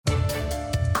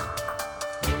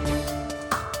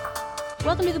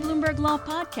Welcome to the Bloomberg Law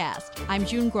Podcast. I'm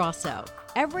June Grosso.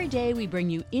 Every day we bring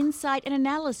you insight and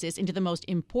analysis into the most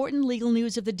important legal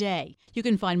news of the day. You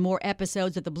can find more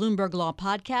episodes of the Bloomberg Law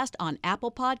Podcast on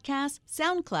Apple Podcasts,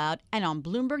 SoundCloud, and on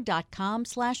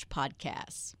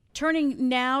Bloomberg.com/podcasts. Turning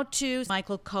now to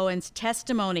Michael Cohen's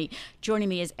testimony. Joining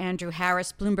me is Andrew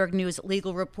Harris, Bloomberg News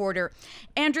legal reporter.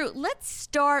 Andrew, let's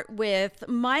start with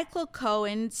Michael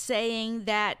Cohen saying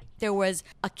that there was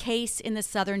a case in the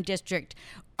Southern District.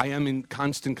 I am in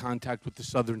constant contact with the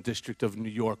Southern District of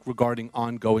New York regarding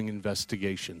ongoing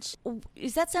investigations.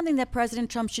 Is that something that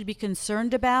President Trump should be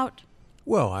concerned about?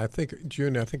 Well, I think,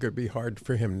 June, it would be hard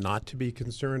for him not to be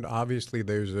concerned. Obviously,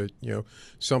 there's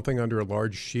something under a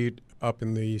large sheet up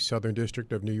in the Southern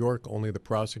District of New York. Only the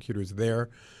prosecutors there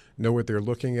know what they're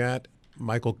looking at.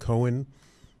 Michael Cohen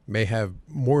may have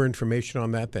more information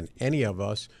on that than any of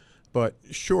us. But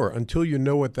sure, until you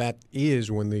know what that is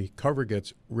when the cover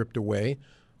gets ripped away,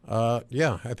 I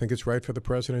think it's right for the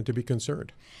president to be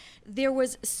concerned. There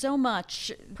was so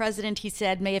much. The president, he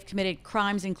said, may have committed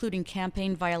crimes, including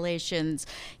campaign violations,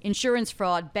 insurance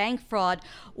fraud, bank fraud.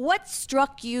 What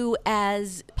struck you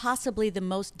as possibly the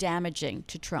most damaging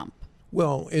to Trump?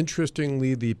 Well,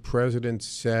 interestingly, the president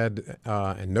said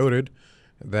and noted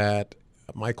that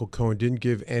Michael Cohen didn't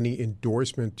give any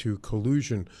endorsement to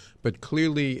collusion, but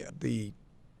clearly the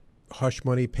hush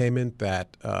money payment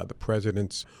that the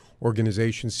president's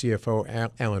organization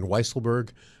CFO Alan Weisselberg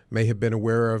may have been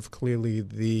aware of, clearly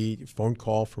the phone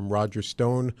call from Roger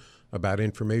Stone about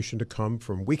information to come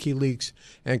from WikiLeaks,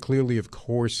 and clearly, of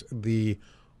course, the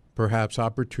perhaps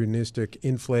opportunistic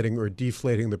inflating or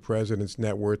deflating the president's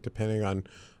net worth, depending on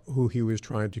who he was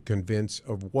trying to convince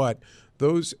of what.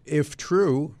 Those, if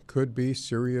true, could be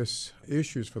serious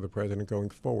issues for the president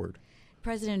going forward.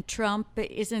 President Trump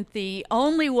isn't the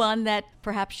only one that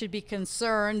perhaps should be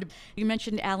concerned. You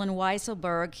mentioned Alan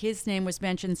Weisselberg. His name was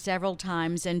mentioned several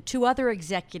times, and two other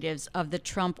executives of the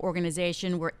Trump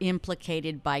organization were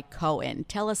implicated by Cohen.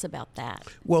 Tell us about that.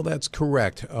 Well, that's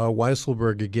correct.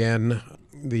 Weisselberg, again,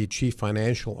 the chief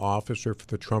financial officer for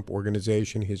the Trump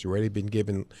organization. He's already been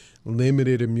given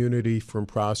limited immunity from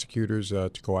prosecutors to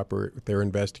cooperate with their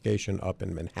investigation up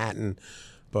in Manhattan.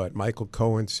 But Michael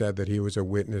Cohen said that he was a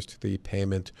witness to the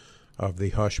payment of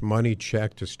the hush money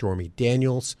check to Stormy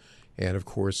Daniels. And, of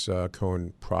course,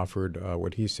 Cohen proffered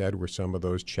what he said were some of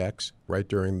those checks right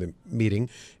during the meeting.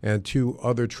 And two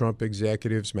other Trump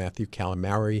executives, Matthew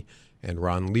Calamari and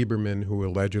Ron Lieberman, who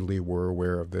allegedly were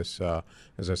aware of this,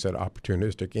 as I said,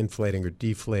 opportunistic inflating or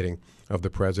deflating of the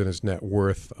president's net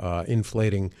worth,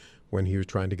 inflating when he was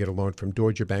trying to get a loan from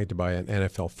Deutsche Bank to buy an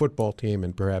NFL football team,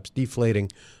 and perhaps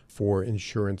deflating for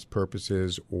insurance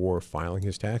purposes or filing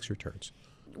his tax returns.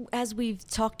 As we've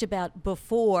talked about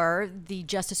before, the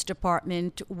Justice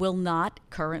Department will not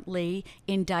currently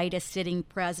indict a sitting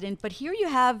president, but here you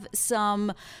have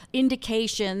some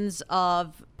indications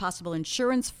of possible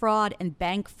insurance fraud and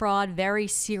bank fraud, very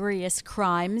serious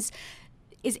crimes.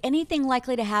 Is anything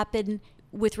likely to happen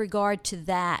with regard to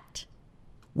that?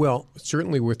 Well,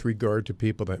 certainly with regard to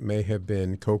people that may have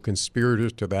been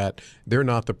co-conspirators to that, they're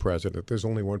not the president. There's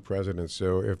only one president.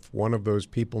 So if one of those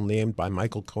people named by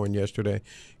Michael Cohen yesterday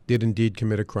did indeed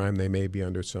commit a crime, they may be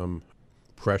under some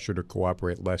pressure to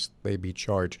cooperate lest they be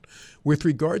charged. With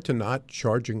regard to not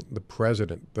charging the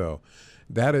president, though,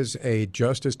 that is a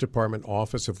Justice Department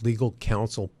Office of Legal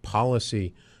Counsel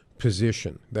policy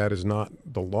position. That is not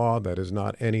the law. That is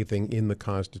not anything in the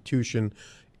Constitution.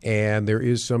 And there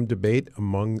is some debate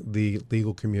among the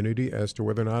legal community as to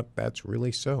whether or not that's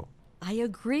really so. I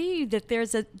agree that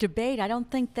there's a debate. I don't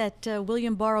think that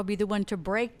William Barr will be the one to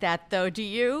break that, though. Do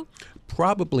you?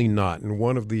 Probably not. And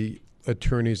one of the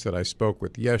attorneys that I spoke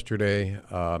with yesterday,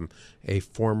 a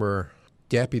former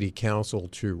deputy counsel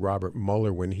to Robert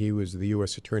Mueller when he was the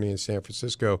U.S. attorney in San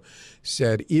Francisco,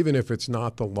 said even if it's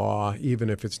not the law, even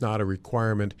if it's not a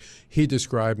requirement, he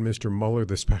described Mr. Mueller,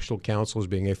 the special counsel, as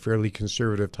being a fairly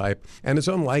conservative type, and it's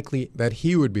unlikely that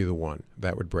he would be the one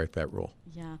that would break that rule.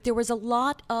 Yeah. There was a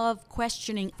lot of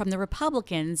questioning from the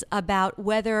Republicans about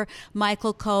whether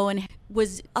Michael Cohen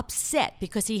was upset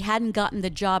because he hadn't gotten the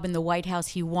job in the White House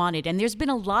he wanted. And there's been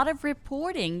a lot of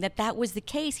reporting that that was the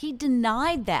case. He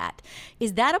denied that.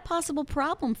 Is that a possible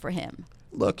problem for him?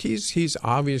 Look, he's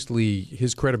obviously,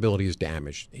 his credibility is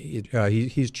damaged.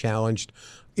 He's challenged.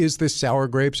 Is this sour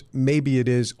grapes? Maybe it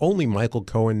is. Only Michael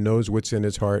Cohen knows what's in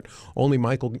his heart. Only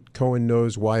Michael Cohen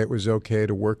knows why it was okay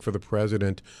to work for the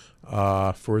president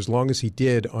for as long as he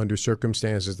did under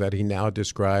circumstances that he now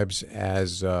describes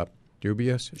as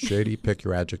dubious, shady. Pick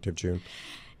your adjective, June.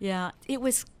 Yeah, it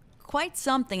was quite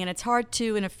something, and it's hard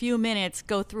to, in a few minutes,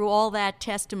 go through all that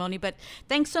testimony. But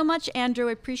thanks so much, Andrew.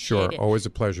 I appreciate it. Sure. Always a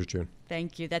pleasure, June.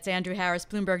 Thank you. That's Andrew Harris,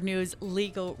 Bloomberg News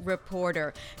legal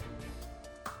reporter.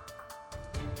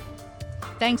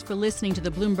 Thanks for listening to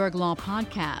the Bloomberg Law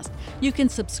Podcast. You can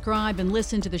subscribe and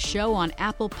listen to the show on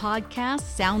Apple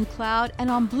Podcasts, SoundCloud,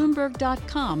 and on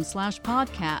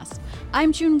Bloomberg.com/podcast.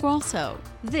 I'm June Grosso.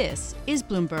 This is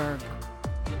Bloomberg.